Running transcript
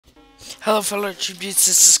Hello fellow tributes,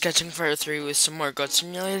 this is Catching Fire 3 with some more Goat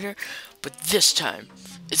Simulator, but this time,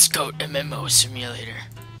 it's GoatMMO Simulator.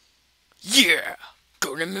 Yeah!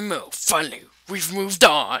 GoatMMO, finally, we've moved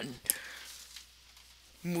on!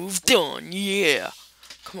 Moved on, yeah!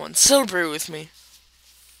 Come on, celebrate with me!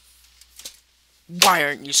 Why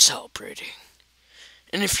aren't you celebrating?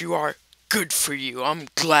 And if you are, good for you, I'm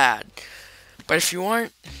glad. But if you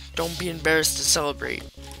aren't, don't be embarrassed to celebrate.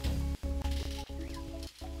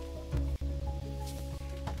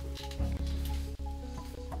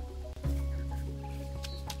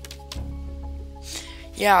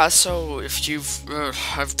 Yeah, so if you've,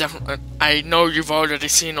 I know you've already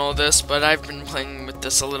seen all this, but I've been playing with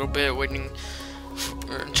this a little bit,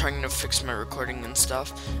 trying to fix my recording and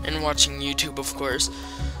stuff, and watching YouTube, of course.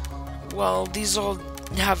 Well, these all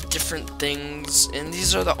have different things, and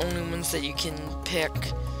these are the only ones that you can pick.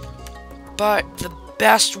 But the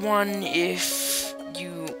best one,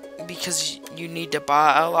 because you need to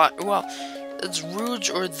buy a lot, well, it's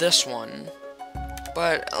Rouge or this one.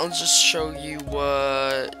 But I'll just show you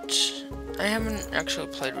what... I haven't actually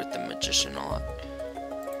played with the Magician a lot.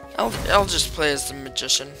 I'll just play as the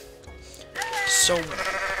Magician. So,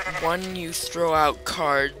 one, you throw out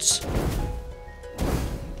cards.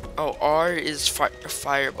 Oh, R is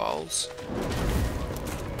fireballs.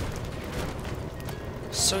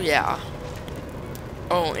 So, yeah.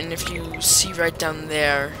 Oh, and if you see right down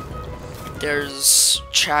there, there's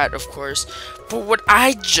chat, of course. But what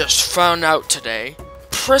I just found out today,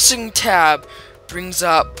 pressing tab brings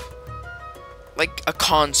up like a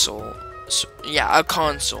console. So, yeah, a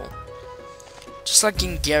console. Just like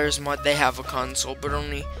in Garry's Mod, they have a console, but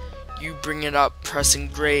only you bring it up pressing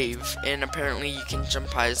grave, and apparently you can jump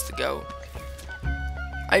high as the goat.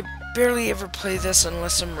 I barely ever play this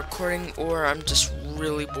unless I'm recording or I'm just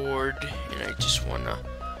really bored and I just wanna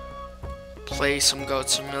play some Goat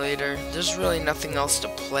Simulator. There's really nothing else to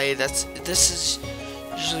play. This is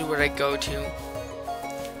usually what I go to.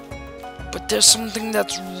 But there's something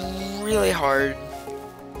that's really hard,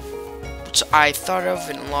 which I thought of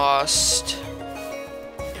and lost.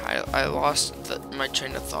 I lost my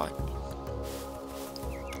train of thought.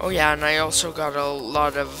 Oh yeah, and I also got a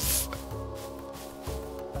lot of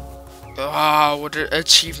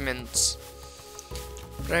achievements.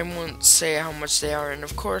 But I won't say how much they are, and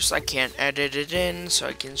of course I can't edit it in, so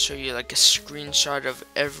I can show you like a screenshot of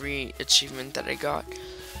every achievement that I got.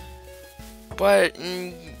 But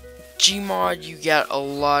in Gmod you get a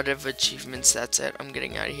lot of achievements. That's it. I'm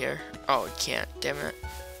getting out of here. Oh, I can't, damn it.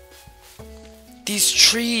 These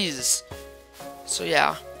trees! So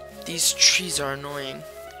yeah, these trees are annoying.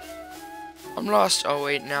 I'm lost. Oh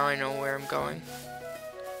wait, now I know where I'm going.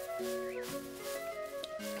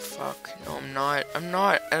 Fuck, no I'm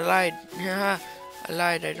not. I lied. Yeah, I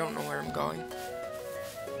lied. I don't know where I'm going.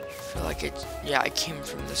 I feel like I came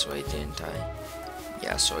from this way, didn't I?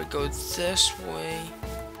 Yeah, so I go this way.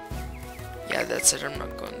 Yeah, that's it. I'm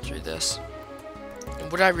not going through this.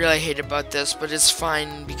 And what I really hate about this, but it's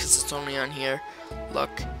fine because it's only on here.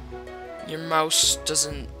 Look, your mouse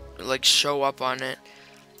doesn't like show up on it.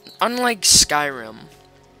 Unlike Skyrim.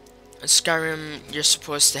 In Skyrim, you're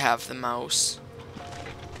supposed to have the mouse.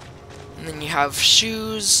 And then you have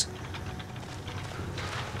shoes.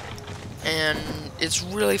 And it's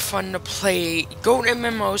really fun to play.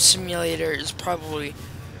 GoatMMO Simulator is probably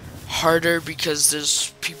harder because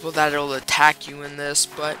there's people that'll attack you in this,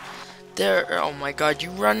 but oh my god,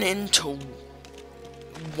 you run into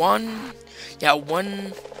one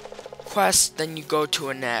quest, then you go to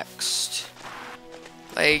a next.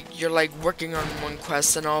 Like, you're like working on one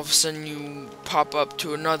quest, and all of a sudden you pop up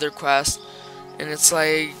to another quest, and it's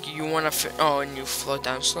like you want to and you float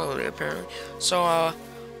down slowly apparently. So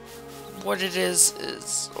what it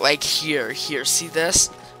is like here, see this?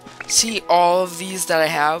 See all of these that I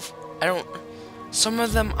have? Some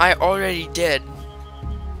of them I already did.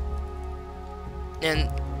 And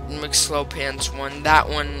McSlowpants one, that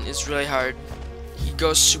one is really hard. He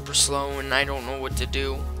goes super slow and I don't know what to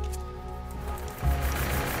do.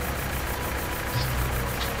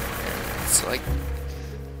 And it's like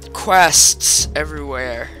quests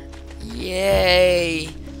everywhere. Yay!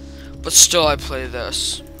 But still I play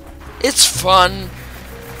this. It's fun.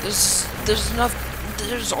 There's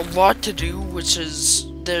a lot to do, which is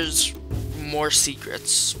there's more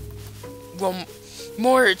secrets. Well,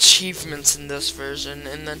 more achievements in this version,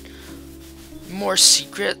 and then more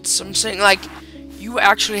secrets. I'm saying, like, you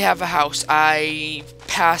actually have a house. I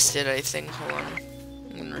passed it, I think. Hold on.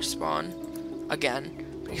 I'm gonna respawn again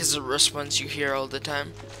because the respawns you hear all the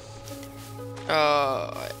time.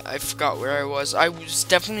 I forgot where I was. I was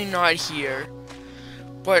definitely not here.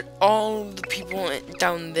 But all the people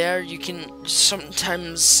down there, you can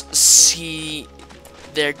sometimes see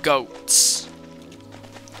their goats.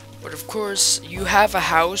 But of course, you have a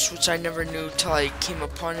house, which I never knew till I came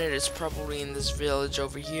upon it. It's probably in this village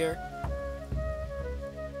over here.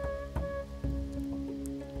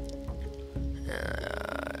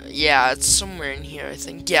 Yeah, it's somewhere in here, I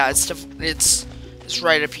think. Yeah, it's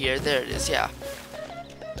right up here. There it is, yeah.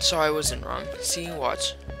 So I wasn't wrong. See,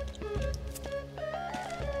 watch.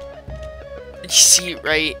 You see it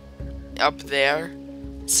right up there?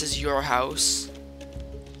 It says your house.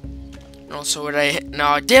 And also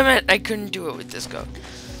no, damn it, I couldn't do it with this goat.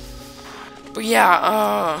 But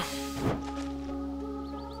yeah,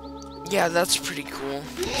 yeah, that's pretty cool.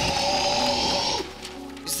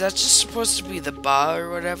 Is that just supposed to be the ba or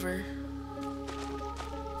whatever?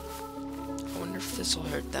 I wonder if this will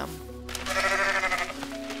hurt them.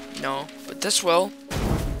 No, but this will.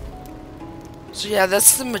 So yeah,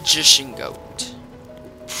 that's the magician goat.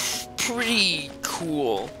 Pretty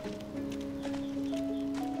cool.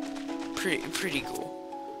 Pretty cool.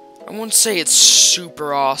 I won't say it's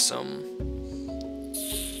super awesome,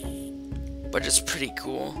 but it's pretty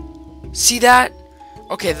cool. See that?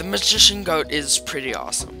 Okay, the magician goat is pretty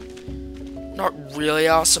awesome. Not really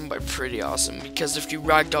awesome, but pretty awesome. Because if you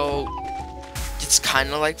ragdoll, it's kind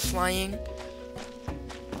of like flying.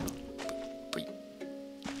 But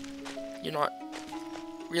you're not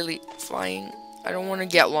really flying. I don't want to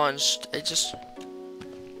get launched. I just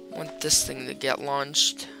want this thing to get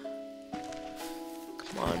launched.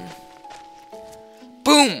 Come on.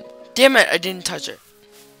 Boom! Damn it, I didn't touch it.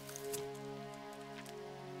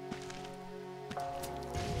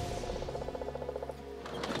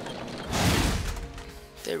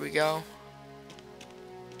 There we go.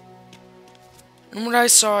 And what I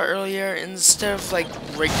saw earlier, instead of like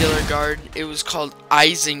regular guard, it was called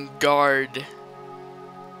Isengard.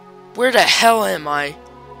 Where the hell am I?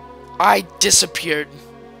 I disappeared.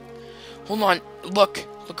 Hold on, look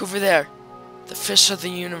over there. The fish of the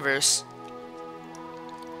universe.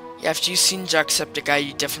 Yeah, if you've seen Jacksepticeye,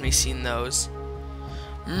 you've definitely seen those.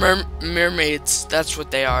 Mermaids, that's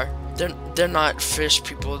what they are. They're not fish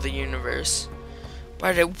people of the universe.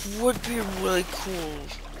 But it would be really cool,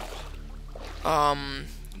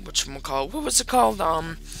 whatchamacallit, what was it called,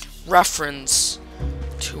 reference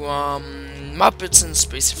to, Muppets in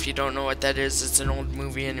Space. If you don't know what that is, it's an old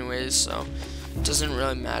movie anyways, so it doesn't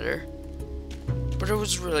really matter. But it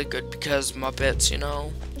was really good because Muppets, you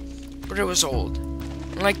know, but it was old.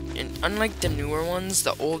 Unlike the newer ones,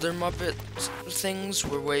 the older Muppet things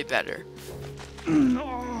were way better.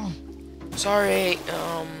 Sorry,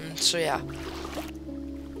 so yeah.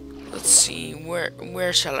 Let's see,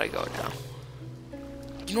 where shall I go now?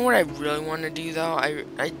 You know what I really want to do though?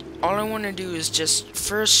 All I want to do is just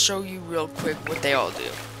first show you real quick what they all do.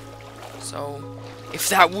 So, if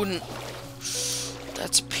that wouldn't,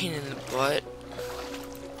 that's a pain in the butt.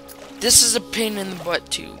 This is a pain in the butt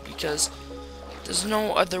too, because there's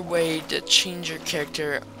no other way to change your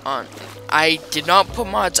character on. I did not put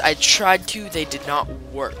mods, I tried to, they did not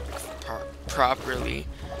work properly.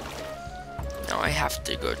 Now I have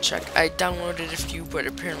to go check. I downloaded a few, but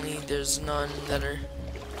apparently there's none that are...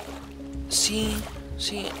 See?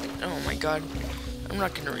 Oh my god. I'm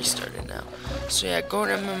not gonna restart it now. So yeah,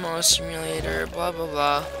 GoatMMO simulator, blah blah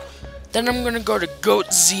blah. Then I'm gonna go to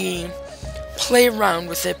GoatZ, play around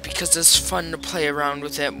with it because it's fun to play around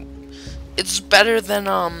with it. It's better than,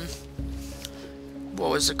 what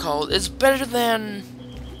was it called? It's better than...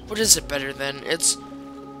 What is it better than? It's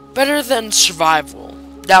better than survival.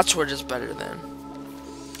 That's what it's better than.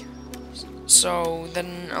 So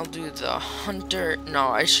then I'll do the hunter. No,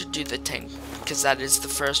 I should do the tank because that is the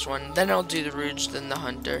first one. Then I'll do the rouge, then the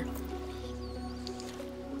hunter.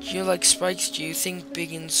 Do you like spikes? Do you think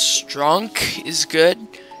big and strong is good?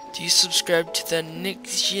 Do you subscribe to the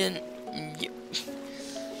Nixian?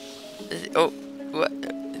 Oh, what?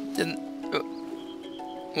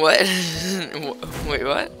 What? Wait,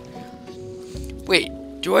 what? Wait,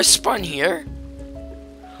 do I spawn here?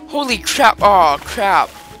 Holy crap, oh crap.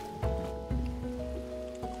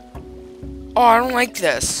 Oh, I don't like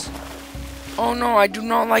this. Oh no, I do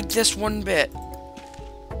not like this one bit.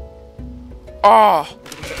 Oh.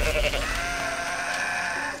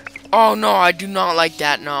 Oh no, I do not like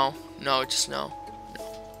that, no. No, just no.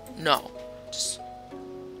 No. Just...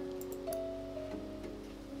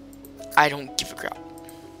 I don't give a crap.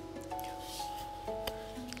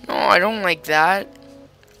 No, I don't like that.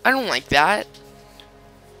 I don't like that.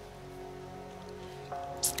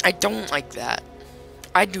 I don't like that.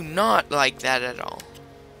 I do not like that at all.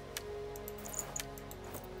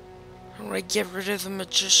 How do I get rid of the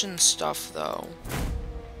magician stuff, though?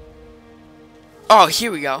 Oh,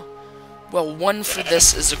 here we go. Well, 1 for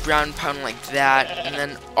this is a ground pound like that, and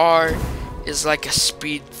then R is like a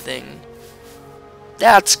speed thing.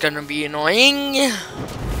 That's gonna be annoying.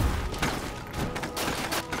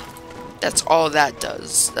 That's all that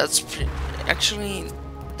does. Actually,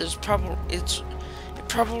 there's probably it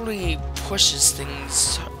probably pushes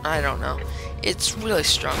things. I don't know. It's really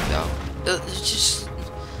strong though. It's just.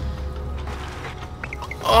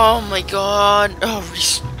 Oh my god. Oh,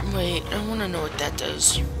 wait. I want to know what that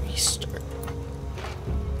does. Restart.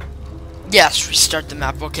 Yes, restart the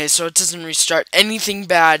map. Okay, so it doesn't restart anything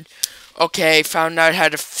bad. Okay, found out how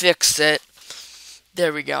to fix it.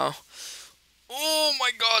 There we go. Oh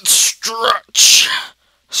my god, stretch.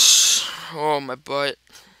 Oh, my butt.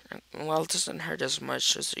 Well, it doesn't hurt as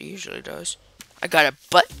much as it usually does. I got a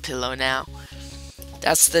butt pillow now.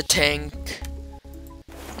 That's the tank.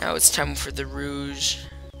 Now it's time for the rouge.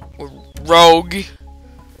 Or rogue.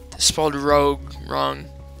 They spelled rogue wrong.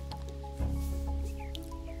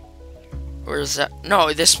 Or is that?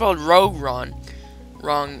 No, they spelled rogue wrong.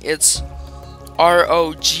 It's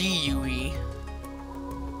R-O-G-U-E.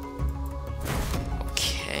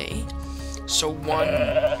 Okay. So 1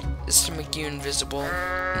 is to make you invisible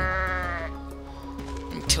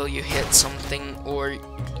until you hit something, or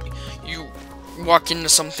you walk into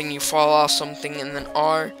something, you fall off something, and then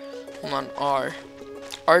R. Hold on, R.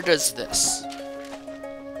 R does this.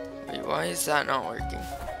 Wait, why is that not working?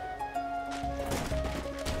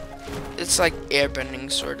 It's like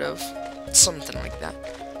airbending, sort of. Something like that.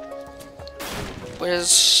 But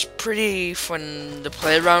it's pretty fun to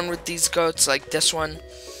play around with these goats, like this one.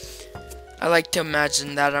 I like to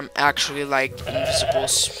imagine that I'm actually like invisible,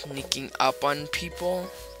 sneaking up on people.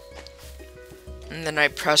 And then I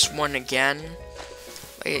press 1 again.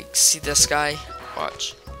 Like, see this guy?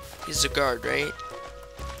 Watch. He's a guard, right?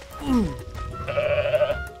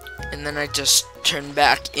 And then I just turn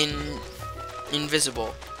back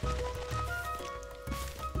invisible.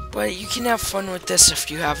 But you can have fun with this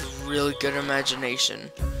if you have a really good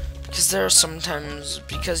imagination. Because there are sometimes,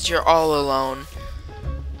 because you're all alone.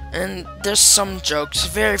 And there's some jokes,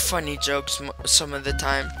 very funny jokes some of the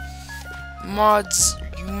time. Mods,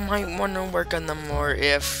 you might want to work on them more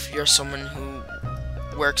if you're someone who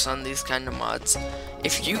works on these kind of mods.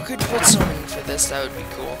 If you could put someone for this, that would be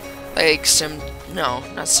cool. Like no,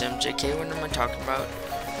 not JK, what am I talking about?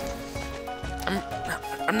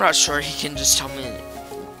 I'm not sure, he can just tell me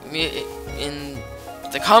in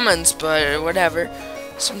the comments, but whatever.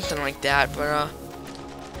 Something like that, but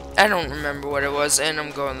I don't remember what it was, and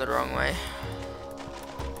I'm going the wrong way.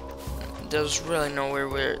 There's really nowhere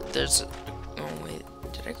where there's oh wait,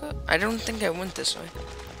 did I go? I don't think I went this way.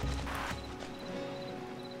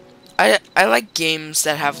 I like games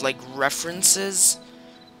that have like references,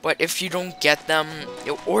 but if you don't get them,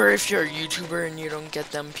 or if you're a YouTuber and you don't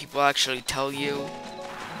get them, people actually tell you.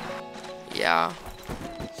 Yeah.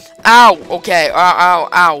 Ow! Okay, ow,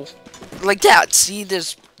 ow. Like that, see,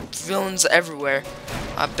 there's villains everywhere.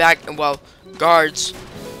 Guards.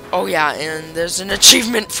 Oh yeah, and there's an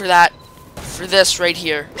achievement for that. For this, right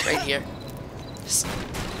here.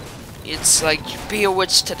 It's like, be a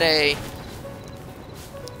witch today.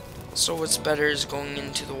 So what's better is going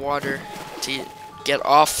into the water to get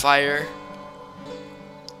off fire.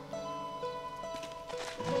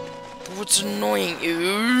 But what's annoying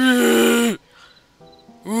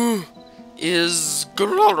is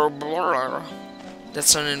that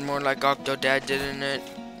sounded more like Octodad, didn't it?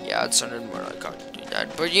 Yeah, it sounded more like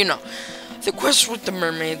Octodad. But you know, the quest with the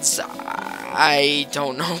mermaids, I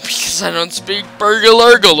don't know because I don't speak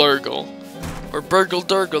Burgle-Urgle-Urgle or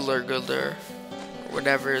Burgle-Durgle-Urgle, or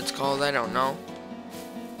whatever it's called. I don't know.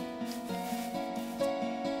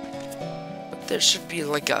 But there should be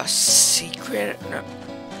like a secret. No,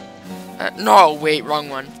 no, wait, wrong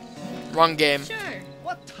one. Wrong game. Sure.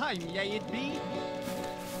 What time may it be?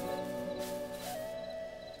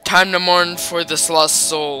 Time to mourn for this lost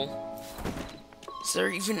soul. Is there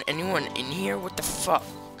even anyone in here? What the fuck?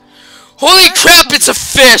 Holy crap, it's a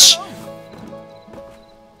fish!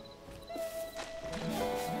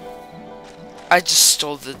 I just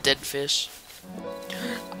stole the dead fish.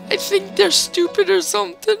 I think they're stupid or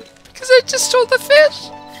something, because I just stole the fish.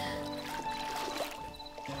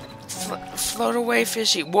 Float away,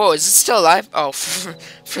 fishy. Whoa, is it still alive? Oh, for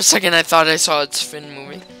a second I thought I saw its fin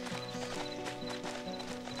moving.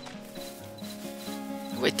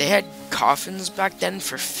 Wait, they had coffins back then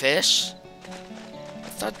for fish? I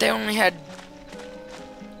thought they only had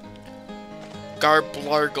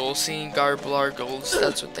garblargles. See, garblargles,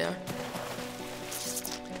 that's what they are.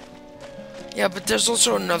 Yeah, but there's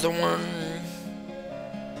also another one.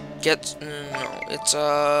 No, it's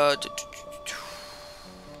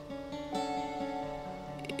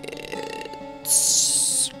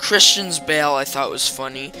Christian's bail I thought was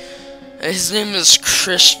funny. His name is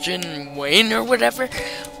Christian Wayne or whatever,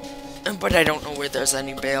 but I don't know where there's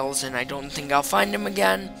any bales, and I don't think I'll find him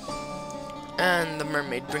again. And the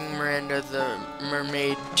mermaid, bring Miranda the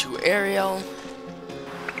mermaid to Ariel.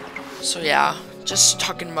 So yeah, just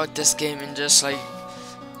talking about this game and just like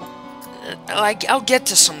I'll get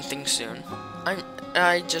to something soon.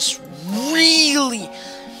 I just really,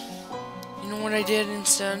 you know what I did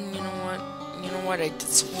instead? You know what? I did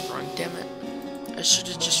something wrong. Damn it! I should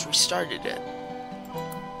have just restarted it.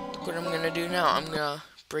 Look what I'm gonna do now. I'm gonna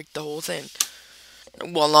break the whole thing.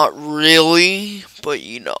 Well, not really, but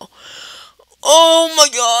you know. Oh my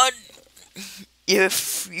God!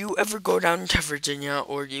 If you ever go down to Virginia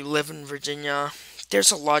or you live in Virginia,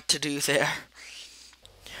 there's a lot to do there.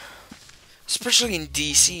 Especially in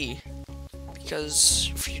DC.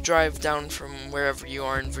 Because if you drive down from wherever you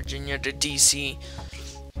are in Virginia to DC,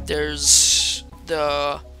 there's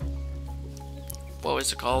the, what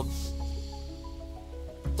was it called?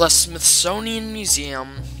 The Smithsonian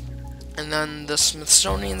Museum, and then the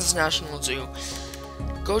Smithsonian's National Zoo.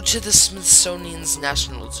 Go to the Smithsonian's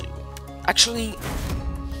National Zoo. Actually,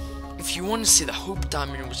 if you want to see the Hope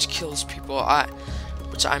Diamond, which kills people,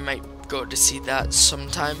 which I might go to see that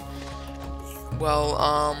sometime. Well,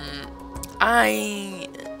 I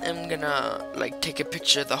am gonna like take a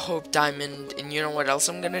picture of the Hope Diamond, and you know what else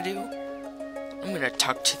I'm gonna do? I'm gonna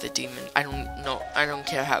talk to the demon. I don't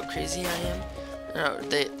care how crazy I am. No,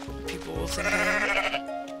 people will think I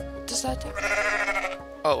am. What does that do?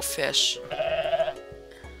 Oh, fish.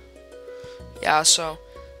 Yeah, so,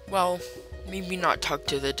 well, maybe not talk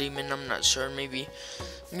to the demon, I'm not sure. Maybe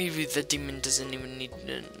the demon doesn't even need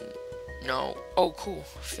to know. Oh, cool,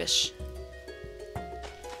 fish.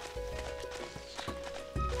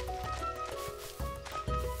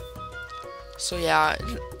 So yeah,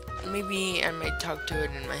 maybe I might talk to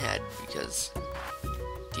it in my head, because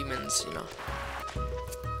demons,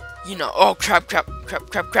 you know, oh crap,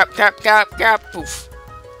 poof.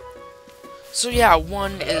 So yeah,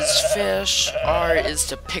 1 is fish, R is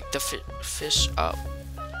to pick the fish up.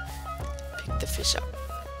 Pick the fish up.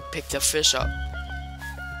 Pick the fish up.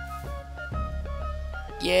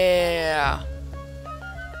 Yeah.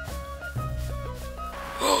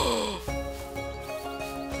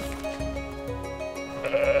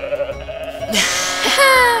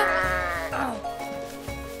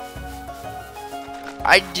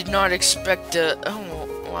 I did not expect to.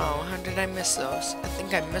 Oh wow, how did I miss those? I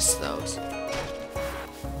think I missed those.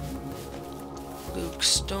 Luke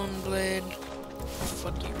Stoneblade.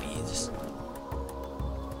 Fuck you, bees.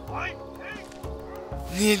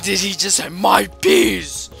 Did he just say my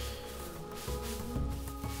bees?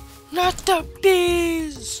 Not the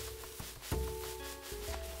bees.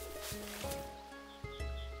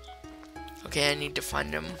 Okay, I need to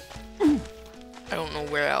find him. I don't know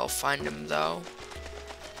where I'll find him though.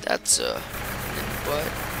 That's input.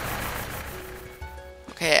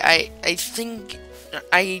 Okay, I think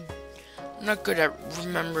I'm not good at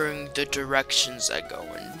remembering the directions I go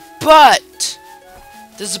in. But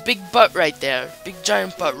there's a big butt right there. Big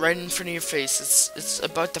giant butt right in front of your face. It's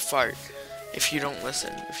about to fart. If you don't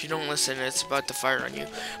listen. If you don't listen, it's about to fart on you.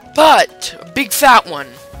 But a big fat one.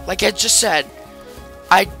 Like I just said.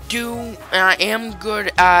 I am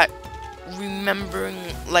good at remembering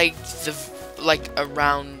like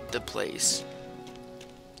around the place.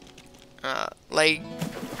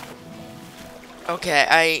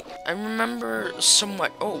 Okay, I remember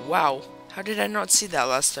somewhat. Oh wow, how did I not see that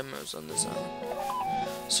last time I was on this island?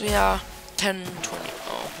 So yeah, 10, 20.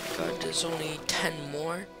 Oh my god, there's only 10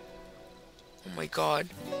 more. Oh my god,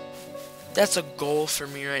 that's a goal for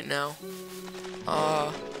me right now.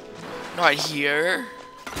 Not here.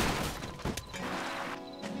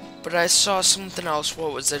 But I saw something else.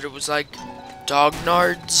 What was it? It was like dog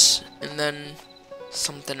nards and then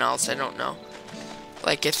something else. I don't know.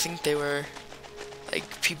 Like I think they were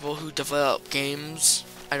like people who develop games.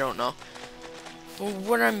 I don't know. But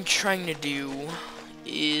what I'm trying to do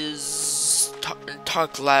is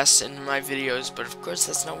talk less in my videos. But of course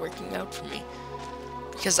that's not working out for me.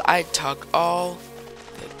 Because I talk all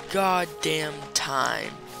the goddamn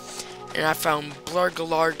time. And I found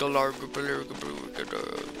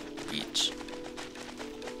beach.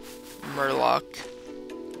 Murloc.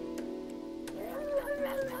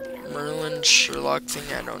 Merlin Sherlock thing,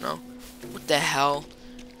 I don't know. What the hell?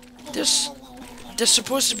 There's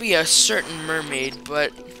supposed to be a certain mermaid,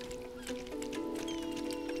 but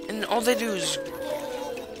and all they do is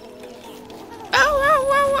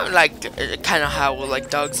like kind of howl like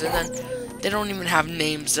dogs, and then they don't even have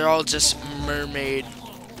names. They're all just mermaid.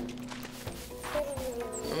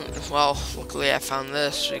 well, luckily I found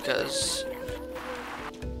this because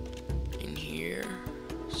in here,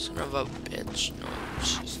 son of a bitch. No,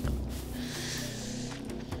 she's not.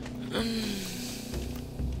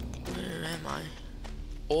 Where am I?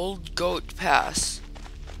 Old Goat Pass.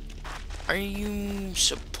 Are you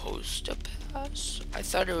supposed to pass? I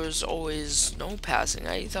thought it was always no passing.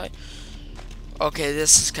 I thought. Okay,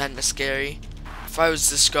 this is kind of scary. If I was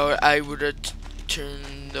this goat, I would have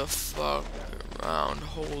turned the fuck around.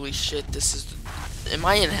 Holy shit, this is. Am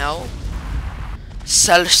I in hell?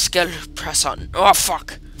 Cell skill press on. Oh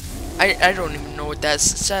fuck! I don't even know what that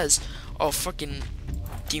says. Oh fucking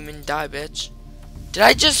demon die, bitch. Did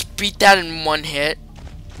I just beat that in one hit?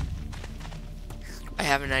 I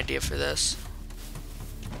have an idea for this.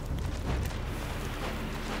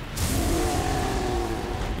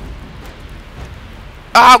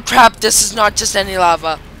 Oh crap, this is not just any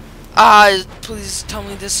lava. Please tell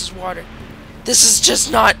me this is water. This is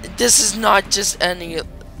not just any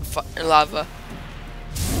lava.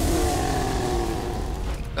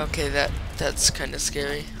 Okay, that's kind of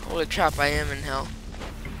scary. Holy crap, I am in hell.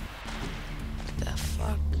 What the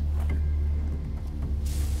fuck?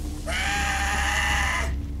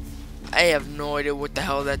 I have no idea what the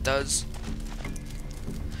hell that does.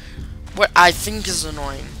 What I think is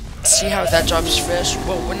annoying. See how that drops fish?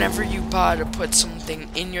 Well, whenever you to put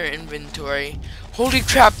something in your inventory. Holy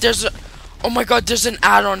crap, there's a... Oh my god, there's an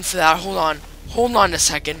add-on for that. Hold on. Hold on a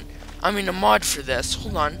second. I mean a mod for this.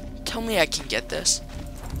 Hold on. Tell me I can get this.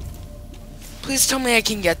 Please tell me I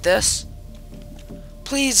can get this.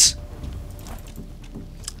 Please.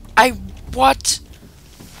 What?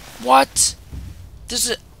 What?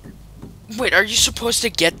 There's a... Wait, are you supposed to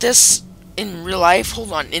get this in real life?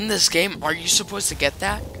 Hold on, in this game, are you supposed to get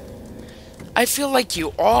that? I feel like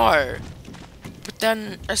you are. But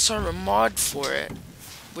then I saw a mod for it,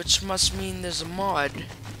 which must mean there's a mod.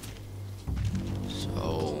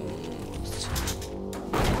 So...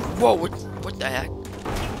 Whoa, what the heck?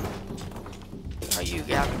 Are you,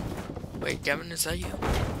 Gavin? Wait, Gavin, is that you?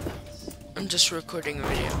 I'm just recording a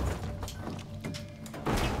video.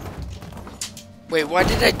 Wait, why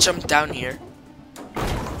did I jump down here?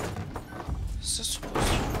 Is this supposed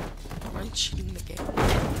to... Am I cheating the game?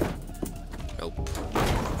 Nope.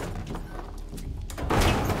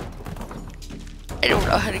 I don't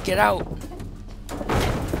know how to get out.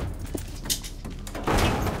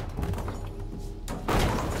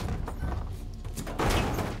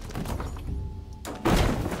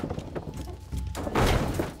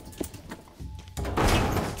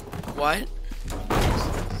 What?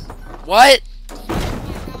 What?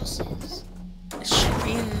 It should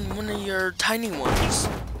be in one of your tiny ones.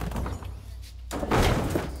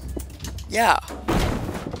 Yeah.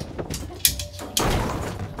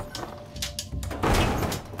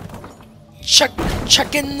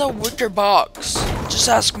 Check in the wicker box. Just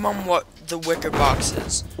ask Mom what the wicker box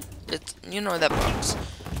is. It's, you know that box.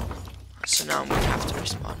 So now I'm gonna have to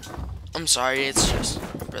respond. I'm sorry, it's just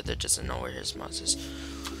my brother doesn't know where his mouse is.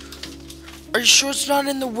 Are you sure it's not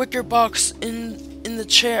in the wicker box in the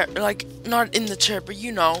chair? Like, not in the chair, but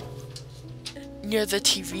you know, near the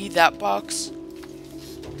TV, that box.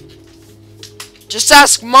 Just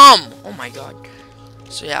ask Mom. Oh my god.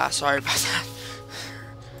 So yeah, sorry about that.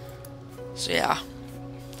 So yeah,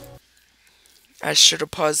 I should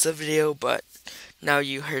have paused the video, but now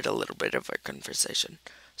you heard a little bit of our conversation.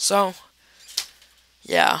 So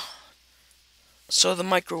yeah. So the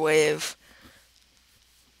microwave.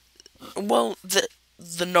 Well, the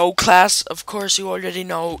no class, of course you already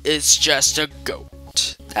know, is just a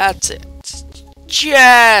goat. That's it.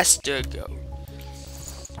 Just a goat.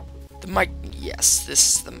 Yes,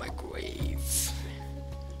 this is the microwave.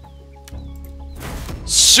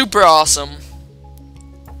 Super awesome.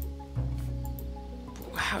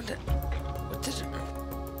 What did it...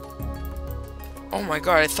 Oh my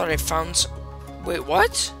god, I thought I found wait,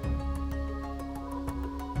 what?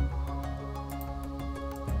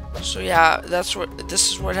 So yeah, this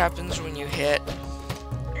is what happens when you hit.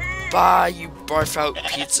 Bye, you barf out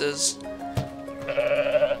pizzas.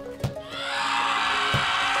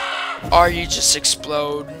 Or you just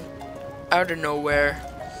explode out of nowhere.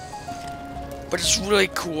 But it's really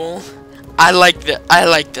cool. I like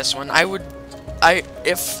this one.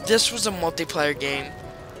 If this was a multiplayer game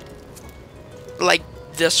like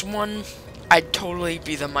this one, I'd totally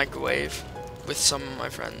be the microwave with some of my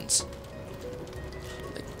friends.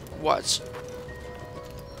 Watch. You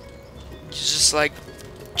just like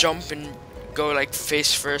jump and go like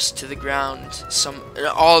face first to the ground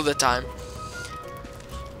all the time.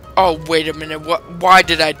 Oh wait a minute, why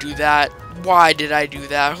did I do that? Why did I do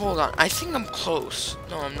that? Hold on, I think I'm close.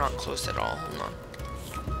 No, I'm not close at all. Hold on.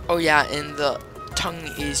 Oh yeah, and the tongue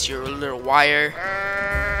is your little wire.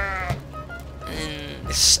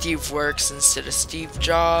 And Steve works instead of Steve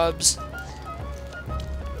Jobs.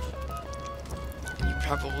 You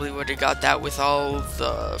probably would have got that with all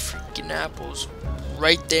the freaking apples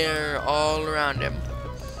right there all around him.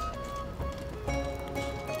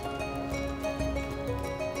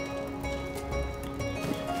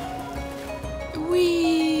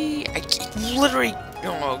 Whee! I literally,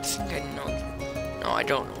 no, I think I know. No, I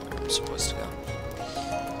don't know where I'm supposed to go.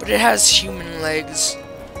 But it has human legs.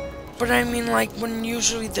 But I mean, like, when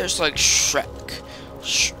usually there's like Shrek.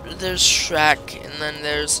 There's Shrek, and then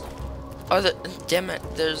there's other, damn it,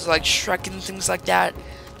 there's like Shrek and things like that.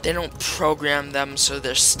 They don't program them so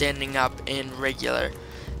they're standing up in regular.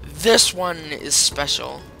 This one is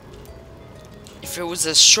special. If it was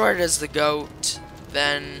as short as the goat,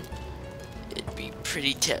 then it'd be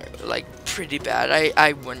pretty pretty bad.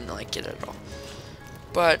 I wouldn't like it at all.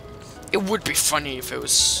 But it would be funny if it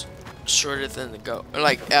was shorter than the goat, or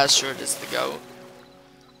like as short as the goat.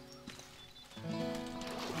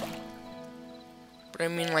 But I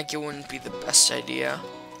mean, like, it wouldn't be the best idea.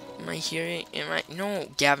 Am I hearing? Am I? No,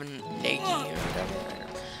 Gavin Nagy or whatever.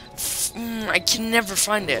 I can never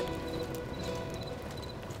find it.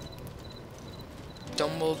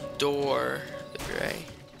 Dumbledore the Grey.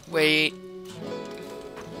 Wait.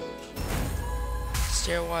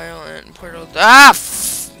 Stairwell and portal. Ah!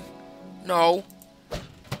 No.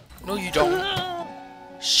 No, you don't.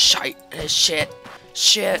 Shit.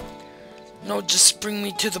 No, just bring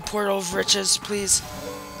me to the portal of riches, please.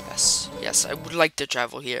 Yes, I would like to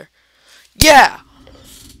travel here. Yeah!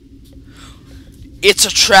 It's a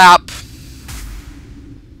trap.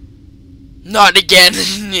 Not again.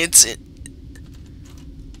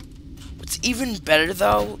 What's even better,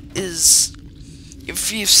 though, is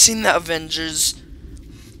if you've seen the Avengers,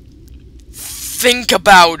 think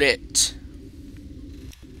about it.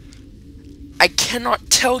 I cannot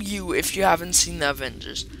tell you if you haven't seen the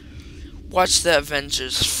Avengers. Watch the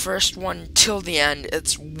Avengers, first one till the end.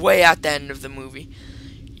 It's way at the end of the movie.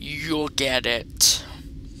 You'll get it.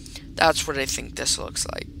 That's what I think this looks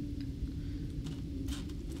like.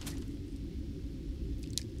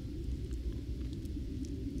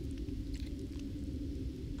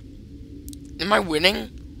 Am I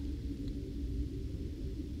winning?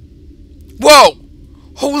 Whoa!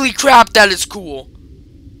 Holy crap, that is cool.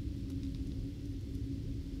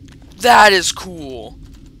 That is cool.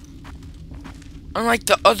 Unlike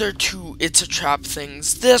the other two It's a Trap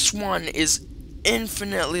things, this one is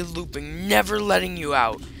infinitely looping, never letting you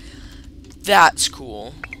out. That's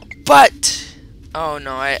cool. But, oh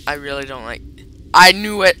no, I really don't like, I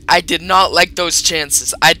knew it. I did not like those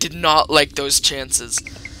chances.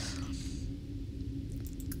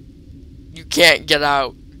 You can't get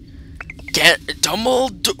out.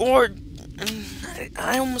 Dumbledore.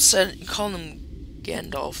 I almost said call him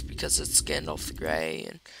Gandalf because it's Gandalf the Grey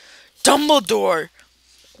and Dumbledore.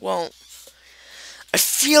 Well, I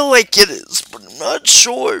feel like it is, but I'm not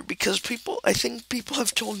sure because I think people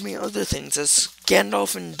have told me other things as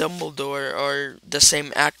Gandalf and Dumbledore are the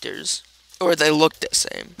same actors, or they look the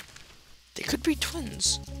same. They could be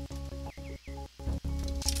twins.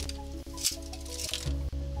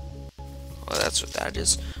 Well, that's what that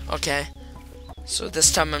is. Okay. So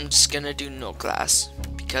this time I'm just gonna do no class.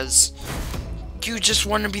 Because you just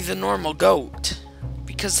want to be the normal goat.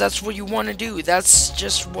 Because that's what you want to do. That's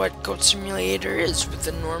just what Goat Simulator is with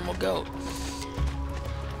the normal goat.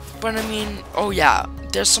 But I mean, oh yeah.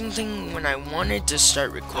 There's something when I wanted to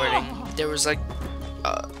start recording. There was like,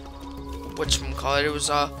 whatchamacallit, it was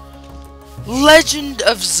a Legend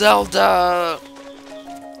of Zelda.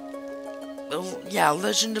 Yeah,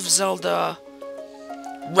 Legend of Zelda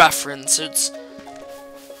reference. It's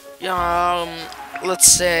let's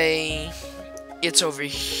say it's over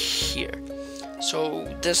here. So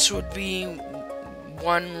this would be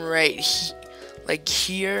one right like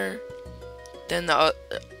here. Then the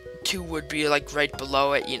two would be like right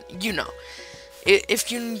below it. You know.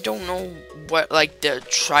 If you don't know what like the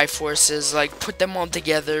Triforce is, like put them all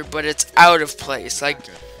together, but it's out of place. Like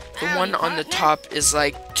the one on the top is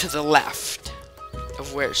like to the left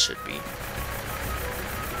of where it should be.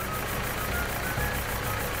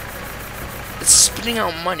 It's spitting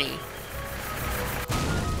out money.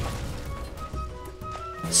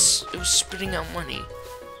 It was spitting out money.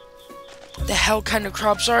 What the hell kind of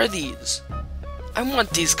crops are these? I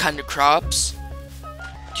want these kind of crops.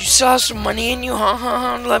 Do you still have some money in you?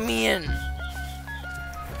 Huh? Let me in.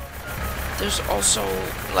 There's also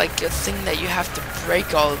like a thing that you have to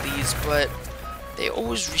break all of these, but they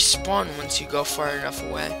always respawn once you go far enough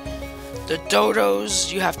away. The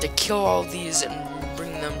dodos, you have to kill all these and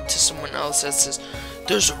bring to someone else that says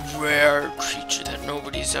there's a rare creature that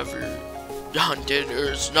nobody's ever hunted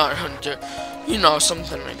or is not hunted, you know,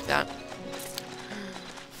 something like that.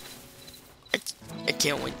 I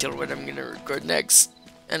can't wait till what I'm gonna record next.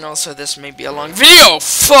 And also, this may be a long video.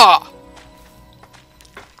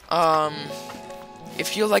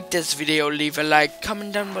 If you like this video, leave a like,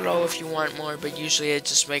 comment down below if you want more, but usually I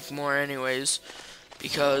just make more anyways,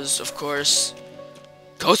 because of course,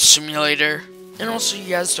 Goat Simulator. And also, you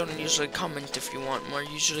guys don't usually comment if you want more,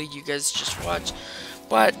 usually you guys just watch,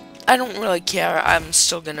 but I don't really care. I'm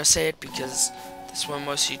still gonna say it because that's what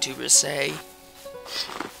most YouTubers say,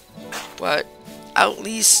 but at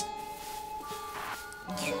least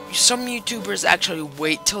some YouTubers actually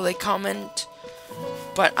wait till they comment.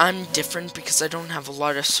 But I'm different because I don't have a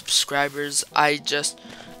lot of subscribers. I just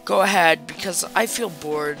go ahead because I feel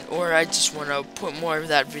bored, or I just want to put more of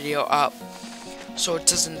that video up, so it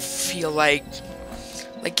doesn't feel like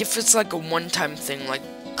if it's like a one-time thing, like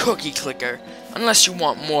cookie clicker, unless you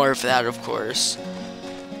want more of that, of course.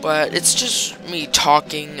 But it's just me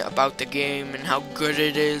talking about the game and how good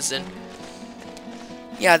it is. And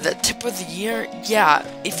yeah, the tip of the year, yeah,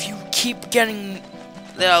 if you keep getting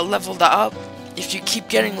leveled up, if you keep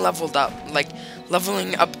getting leveled up, like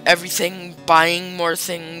leveling up everything, buying more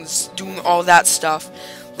things, doing all that stuff,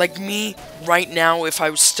 like me right now, if I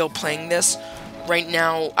was still playing this, right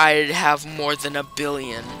now I'd have more than $1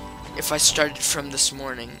 billion. If I started from this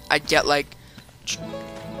morning, I'd get like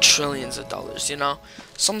trillions of dollars, you know,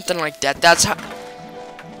 something like that. That's how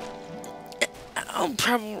I'll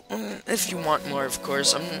probably, if you want more, of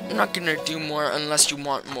course. I'm not gonna do more unless you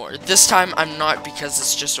want more. This time I'm not, because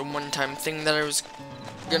it's just a one-time thing that I was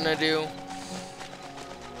gonna do.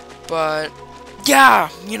 But yeah,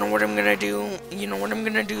 you know what I'm gonna do? You know what I'm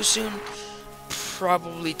gonna do soon?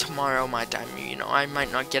 Probably tomorrow my time. You know, I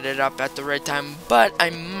might not get it up at the right time, but I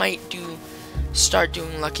might start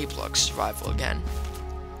doing Lucky Block Survival again.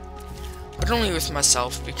 But only with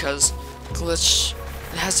myself, because Glitch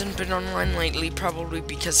hasn't been online lately, probably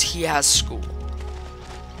because he has school.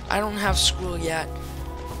 I don't have school yet,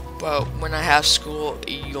 but when I have school,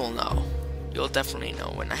 you'll know. You'll definitely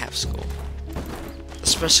know when I have school.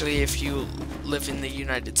 Especially if you live in the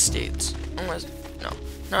United States. Unless,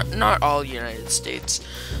 no, not all United States.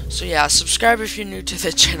 So yeah, subscribe if you're new to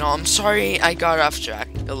the channel. I'm sorry I got off track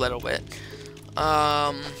a little bit.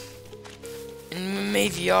 And may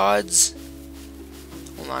the odds...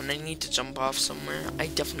 Hold on, I need to jump off somewhere. I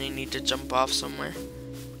definitely need to jump off somewhere.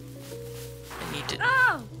 I need to...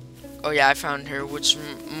 Oh yeah, I found her, which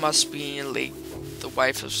must be like the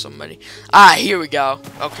wife of somebody. Ah, here we go.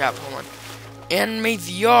 Oh crap, hold on. And may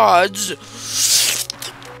the odds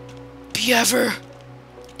be ever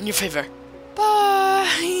in your favor.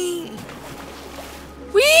 Bye.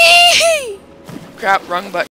 Whee! Crap, wrong button.